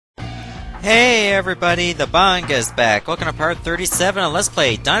Hey everybody, the Banga's back. Welcome to part 37 of Let's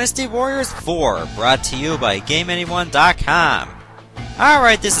Play Dynasty Warriors 4, brought to you by GameAnyone.com.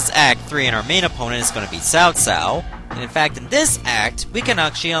 Alright, this is Act 3 and our main opponent is going to be Cao Cao. And in fact, in this act, we can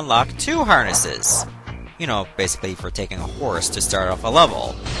actually unlock 2 harnesses. You know, basically for taking a horse to start off a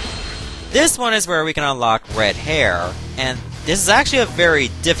level. This one is where we can unlock Red Hare, and this is actually a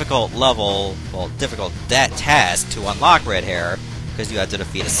very difficult level, well, difficult task to unlock Red Hare, because you have to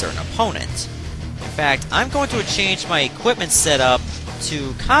defeat a certain opponent. In fact, I'm going to change my equipment setup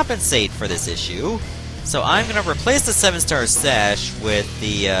to compensate for this issue. So I'm going to replace the 7-star sash with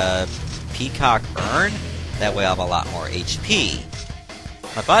the Peacock Urn. That way I'll have a lot more HP.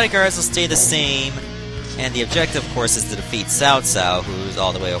 My bodyguards will stay the same, and the objective, of course, is to defeat Cao Cao, who's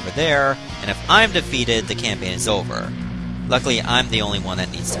all the way over there, and if I'm defeated, the campaign is over. Luckily, I'm the only one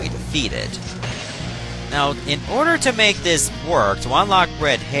that needs to be defeated. Now, in order to make this work, to unlock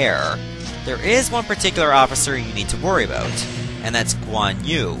Red Hare, there is one particular officer you need to worry about, and that's Guan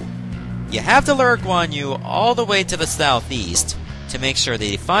Yu. You have to lure Guan Yu all the way to the southeast to make sure that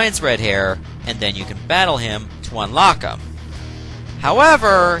he finds Red Hare, and then you can battle him to unlock him.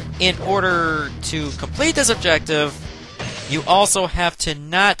 However, in order to complete this objective, you also have to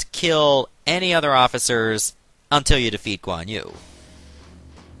not kill any other officers until you defeat Guan Yu.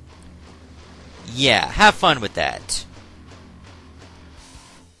 Yeah, have fun with that.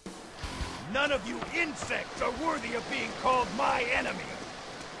 None of you insects are worthy of being called my enemy.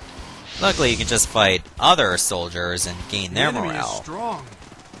 Luckily, you can just fight other soldiers and gain their morale. Strong.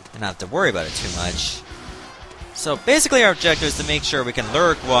 And not have to worry about it too much. So basically our objective is to make sure we can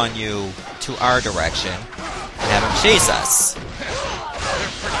lure Guan Yu to our direction and have him chase us.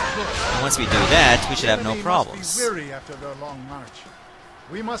 And once we do that, we should have no problems. Must be weary after their long march.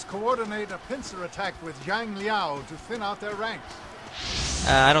 We must coordinate a pincer attack with Zhang Liao to thin out their ranks.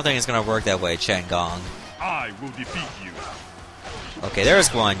 I don't think it's going to work that way, Chen Gong. I will defeat you. Okay, there's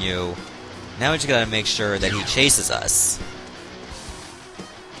Guan Yu. Now we just got to make sure that he chases us.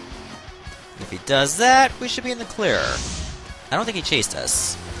 If he does that, we should be in the clear. I don't think he chased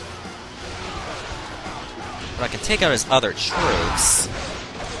us. But I can take out his other troops.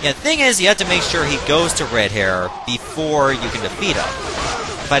 Yeah, the thing is, you have to make sure he goes to Red Hare before you can defeat him.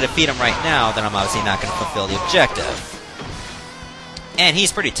 If I defeat him right now, then I'm obviously not going to fulfill the objective. And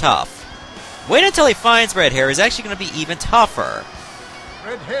he's pretty tough. Wait until he finds Red Hare, he's actually going to be even tougher.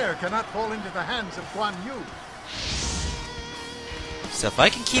 Red Hare cannot fall into the hands of Guan Yu. So if I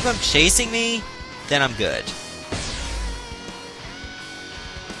can keep him chasing me, then I'm good.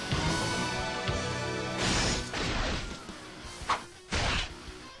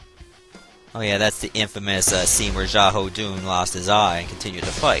 Oh yeah, that's the infamous scene where Xiahou Dun lost his eye and continued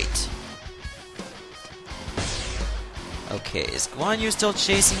to fight. Okay, is Guan Yu still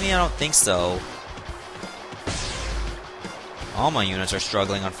chasing me? I don't think so. All my units are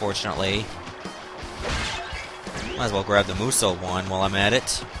struggling, unfortunately. Might as well grab the Muso one while I'm at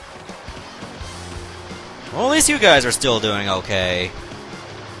it. Well, at least you guys are still doing okay.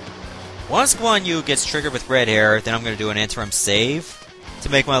 Once Guan Yu gets triggered with Red Hare, then I'm going to do an interim save to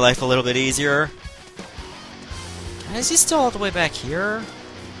make my life a little bit easier. Is he still all the way back here?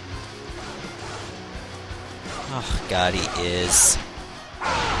 Oh, God, he is.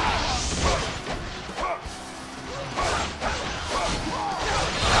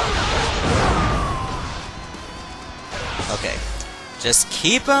 Okay. Just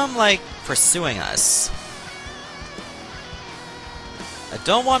keep him, like, pursuing us. I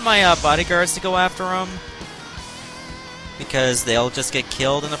don't want my bodyguards to go after him, because they'll just get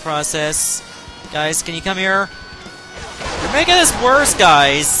killed in the process. Guys, can you come here? You're making this worse,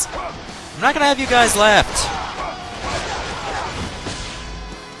 guys! I'm not gonna have you guys left.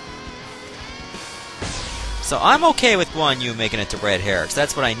 So I'm okay with Guan Yu making it to Red Hare, because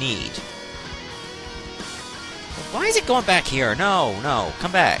that's what I need. Why is it going back here? No, no,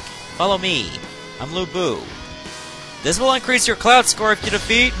 come back. Follow me. I'm Lu Bu. This will increase your clout score if you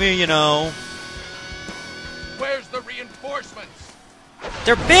defeat me, you know. Where's the reinforcements?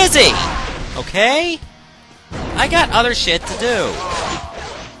 They're busy! Okay? I got other shit to do.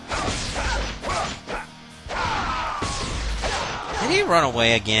 Did he run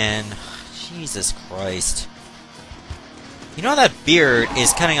away again? Jesus Christ. You know that beard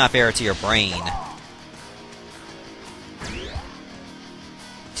is cutting off air to your brain.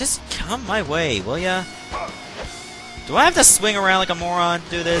 Just come my way, will ya? Do I have to swing around like a moron to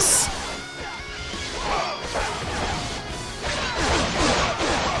do this?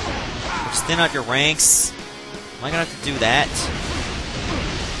 Just thin out your ranks. Am I gonna have to do that?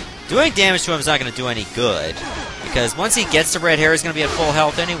 Doing damage to him is not gonna do any good, because once he gets to Red Hare, he's gonna be at full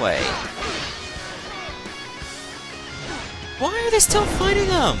health anyway. Why are they still fighting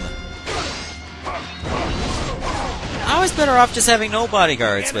him? I was better off just having no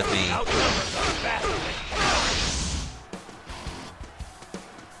bodyguards with me.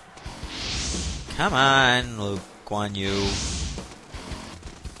 Come on, Guan Yu.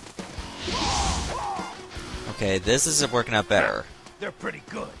 Okay, this is working out better. They're pretty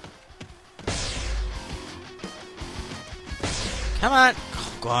good. Come on,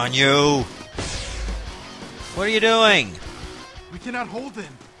 Guan Yu. What are you doing? We cannot hold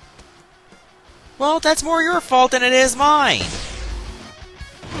them. Well, that's more your fault than it is mine.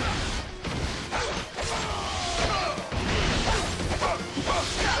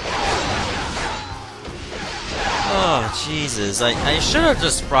 Oh, Jesus. I should have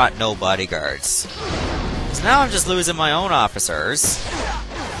just brought no bodyguards. Because now I'm just losing my own officers.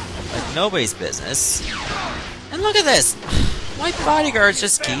 Like nobody's business. And look at this. My bodyguards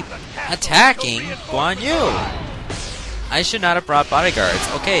just keep attacking Guan Yu. I should not have brought bodyguards.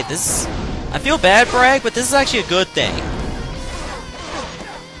 Okay, this... I feel bad, Bragg, but this is actually a good thing.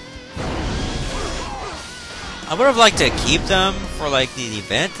 I would have liked to keep them for, like, the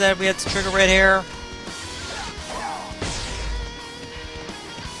event that we had to trigger Red Hare.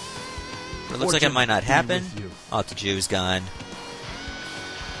 But it looks like it might not happen. Oh, the Jew's gone.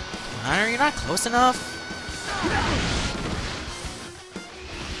 Come on, you're not close enough?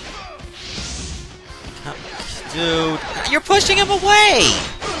 Dude, you're pushing him away!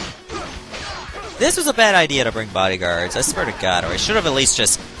 This was a bad idea to bring bodyguards, I swear to God, or I should have at least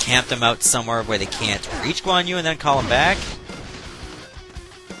just camped them out somewhere where they can't reach Guan Yu and then call him back.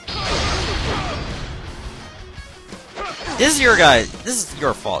 This is your guys. This is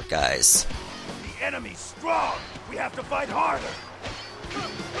your fault, guys. The enemy's strong. We have to fight harder.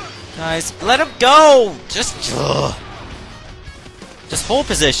 Guys, let him go! Just hold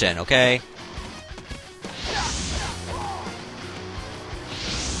position, okay?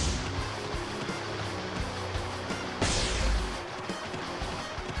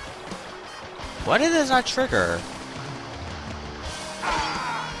 Why did it not trigger?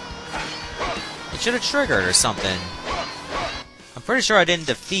 It should have triggered or something. I'm pretty sure I didn't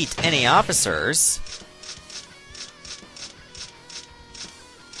defeat any officers.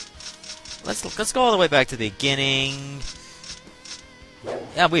 Let's go all the way back to the beginning.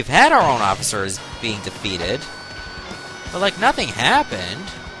 Yeah, we've had our own officers being defeated, but like nothing happened.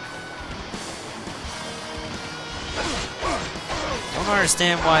 I don't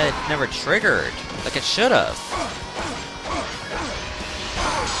understand why it never triggered, like it should have.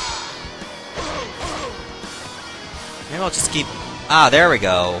 Maybe I'll just keep... Ah, there we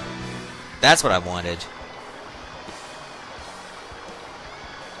go. That's what I wanted.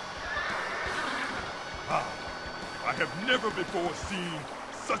 I have never before seen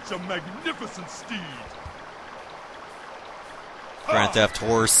such a magnificent steed. Grand Theft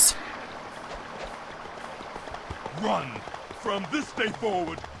Horse. Run! From this day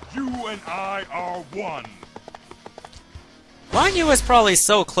forward, you and I are one. Guan Yu was probably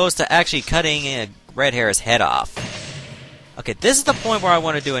so close to actually cutting Red Hare's head off. Okay, this is the point where I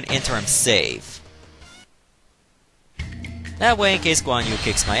want to do an interim save. That way, in case Guan Yu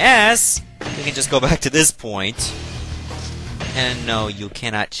kicks my ass, we can just go back to this point. And no, you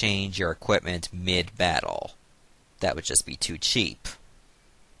cannot change your equipment mid-battle. That would just be too cheap.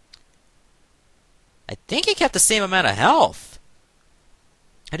 I think he kept the same amount of health.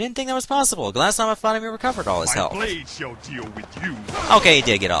 I didn't think that was possible. The last time I fought him, he recovered all his health. My blade shall deal with you. Okay, he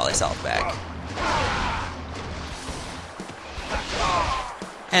did get all his health back.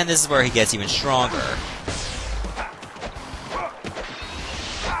 And this is where he gets even stronger.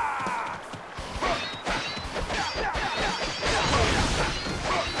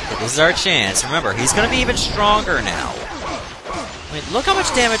 This is our chance. Remember, he's going to be even stronger now. I mean, look how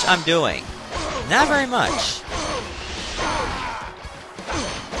much damage I'm doing. Not very much.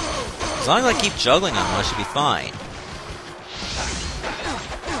 As long as I keep juggling on him, I should be fine.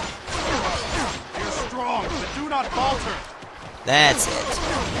 You're strong, but do not falter. That's it.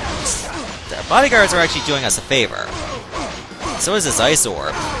 The bodyguards are actually doing us a favor. So is this ice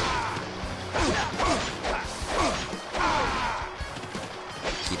orb.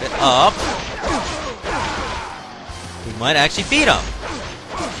 Keep it up. We might actually beat him.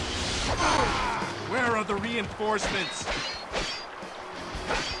 Where are the reinforcements?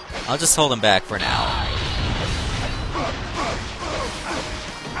 I'll just hold him back for now.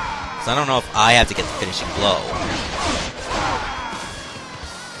 So I don't know if I have to get the finishing blow.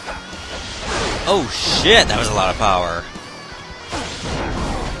 Oh shit, that was a lot of power.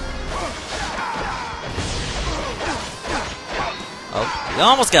 Oh, we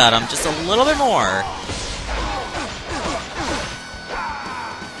almost got him, just a little bit more.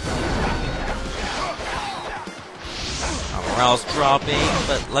 morale's dropping,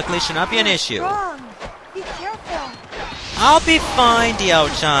 but luckily should not be an issue. Strong. Be careful. I'll be fine,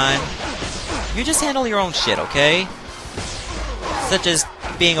 Diao-chan. You just handle your own shit, okay? Such as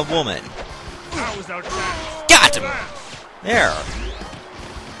being a woman. That was our chance. Got him! There.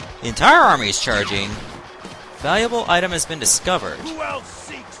 The entire army is charging. Valuable item has been discovered. Who else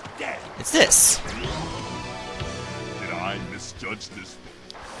seeks death? It's this. Did I misjudge this?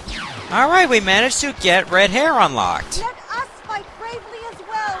 Alright, we managed to get Red Hare unlocked. Let us fight bravely as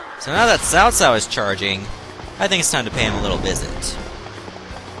well. So now that Cao Cao is charging, I think it's time to pay him a little visit.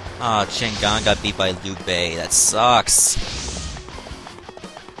 Aw, Chen Gang got beat by Liu Bei. That sucks.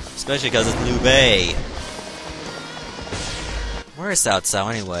 Especially because it's Liu Bei. Where is Cao Cao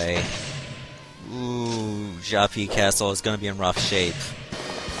anyway? Ooh, Jiapi Castle is gonna be in rough shape.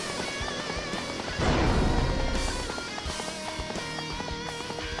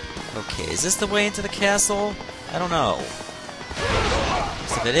 Okay, is this the way into the castle? I don't know.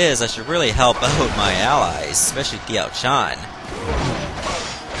 So if it is, I should really help out my allies, especially Diao-chan.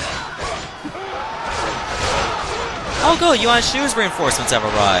 Oh good, Yuan Shu's reinforcements have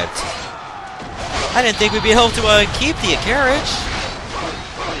arrived. I didn't think we'd be able to keep the carriage.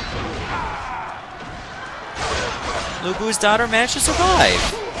 Lu Bu's daughter managed to survive.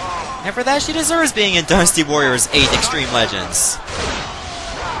 And for that, she deserves being in Dynasty Warriors 8 Extreme Legends.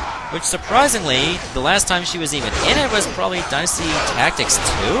 Which, surprisingly, the last time she was even in it was probably Dynasty Tactics 2?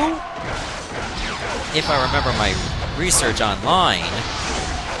 If I remember my research online.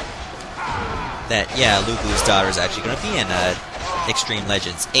 That, yeah, Lu Bu's daughter is actually going to be in Extreme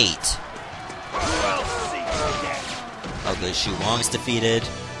Legends 8. Oh, good, Xu Wang's defeated.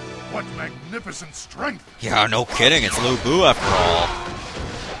 What magnificent strength! Yeah, no kidding, it's Lu Bu after all.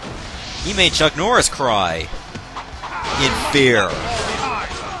 He made Chuck Norris cry. In fear.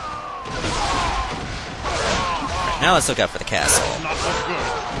 Now let's look out for the castle.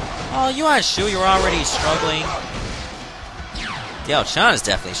 Oh, Yuan Shu, you're already struggling. Diao-chan is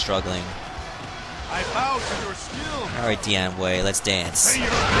definitely struggling. I bow to your skill! Alright, Dian Wei, let's dance.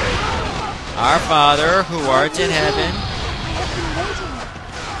 Our Father, who art in heaven,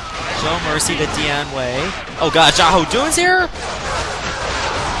 show mercy to Dian Wei. Oh god, Zhao Dun's here?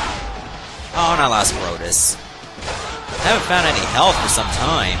 Oh, not Las Brodus. I haven't found any health for some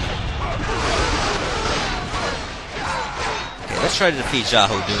time. Okay, let's try to defeat Zhao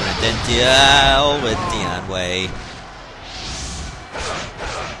Dun and then deal with Dian Wei.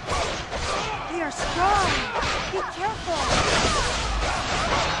 They are strong. Be careful.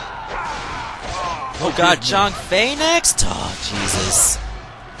 Oh god, Zhang Fei next? Oh, Jesus.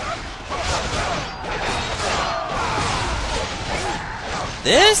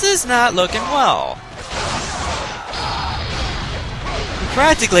 This is not looking well. We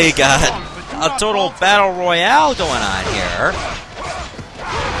practically got a total battle royale going on here.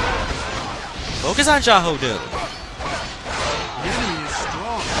 Focus on Zhao Dun. The enemy is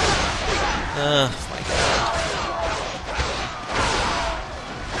strong. Oh my god.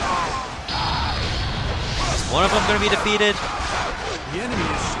 Is one of them going to be defeated? The enemy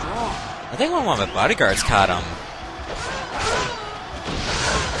is strong. I think one of my bodyguards caught him.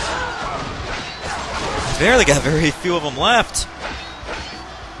 Barely got very few of them left.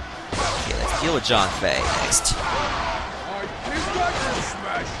 Okay, let's deal with Zhang Fei next. I think I can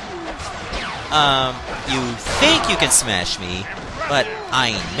smash you. You think you can smash me, but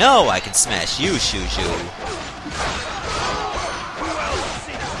I know I can smash you, Shuju.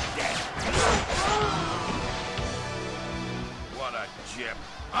 What a jip.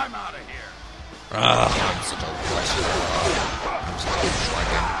 I'm out of here. I'm such a wrestler. I'm such a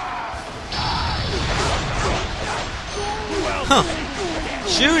dragon. Huh.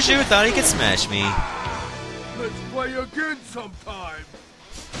 Shuju thought he could smash me. Let's play again sometime.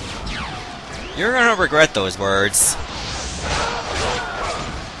 You're gonna regret those words.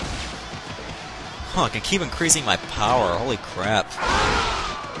 Huh, I can keep increasing my power. Holy crap.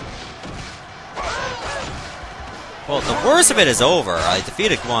 Well, the worst of it is over. I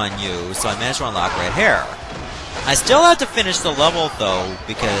defeated Guan Yu, so I managed to unlock Red Hare. I still have to finish the level, though,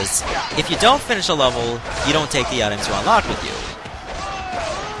 because if you don't finish a level, you don't take the items you unlock with you.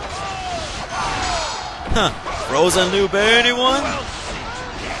 Huh. Frozen Liu Bei, anyone?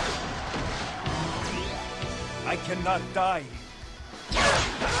 I cannot die.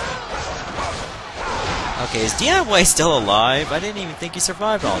 Okay, is Dian Wei still alive? I didn't even think he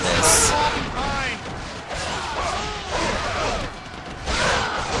survived all this.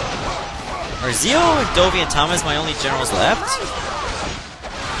 Are Zio and Dovey and Thomas my only generals left?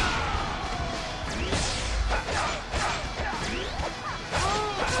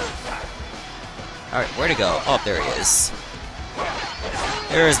 Alright, where to go? Oh, there he is.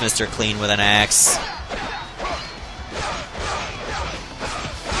 There's Mr. Clean with an axe.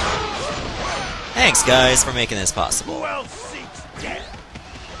 Thanks, guys, for making this possible. Who else seeks death?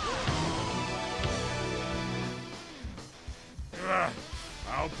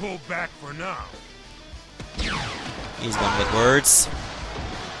 I'll pull back for now. He's one with words.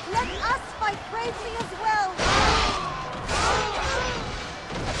 Let us fight bravely as well.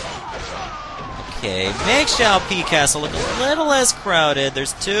 Okay, make Xiaopi Castle look a little less crowded.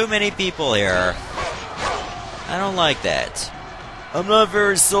 There's too many people here. I don't like that. I'm not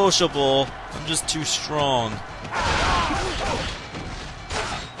very sociable. I'm just too strong.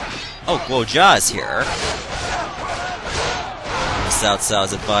 Oh, Guojia is here. Cao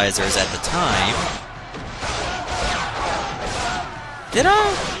Cao's advisors at the time. Did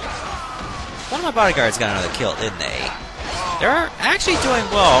I? One of my bodyguards got another kill, didn't they? They're actually doing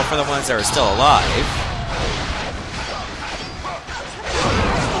well for the ones that are still alive.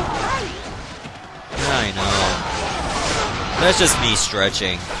 I know. That's just me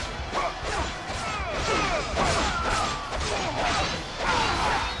stretching.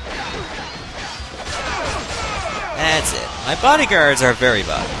 That's it. My bodyguards are very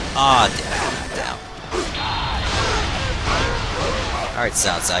bad. Aw, down. Alright,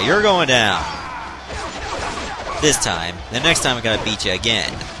 Cao Cao, you're going down. This time. The next time I gotta beat you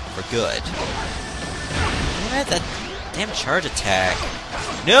again. For good. Damn it, that damn charge attack.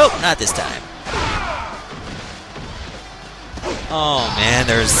 Nope, not this time. Oh man,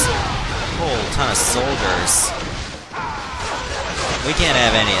 there's a whole ton of soldiers. We can't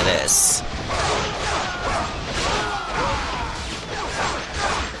have any of this.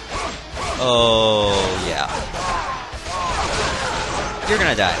 Oh, yeah. You're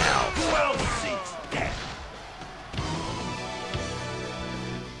gonna die now. Who else seeks death?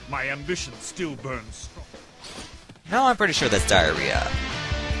 My ambition still burns strong. No, I'm pretty sure that's diarrhea.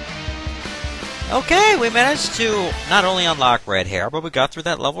 Okay, we managed to not only unlock Red Hare, but we got through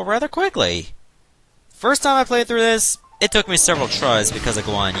that level rather quickly. First time I played through this, it took me several tries because of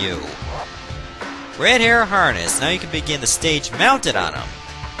Guan Yu. Red Hare harness. Now you can begin the stage mounted on him.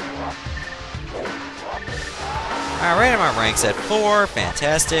 Alright, my rank's at 4.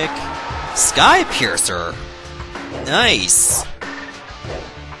 Fantastic. Sky Piercer. Nice.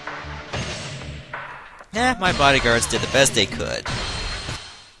 My bodyguards did the best they could.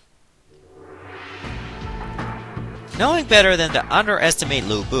 Knowing better than to underestimate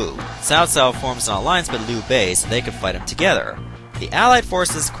Lu Bu, Cao Cao forms an alliance with Liu Bei so they could fight him together. The allied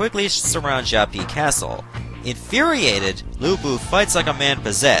forces quickly surround Xiaopi Castle. Infuriated, Lu Bu fights like a man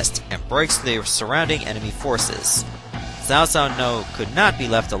possessed and breaks through the surrounding enemy forces. Cao Cao could not be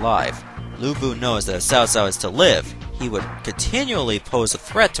left alive. Lu Bu knows that if Cao Cao is to live, he would continually pose a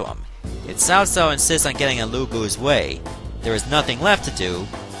threat to him. If Cao Cao insists on getting in Lu Bu's way, there is nothing left to do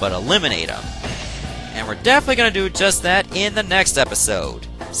but eliminate him. And we're definitely going to do just that in the next episode.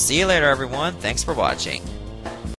 See you later, everyone. Thanks for watching.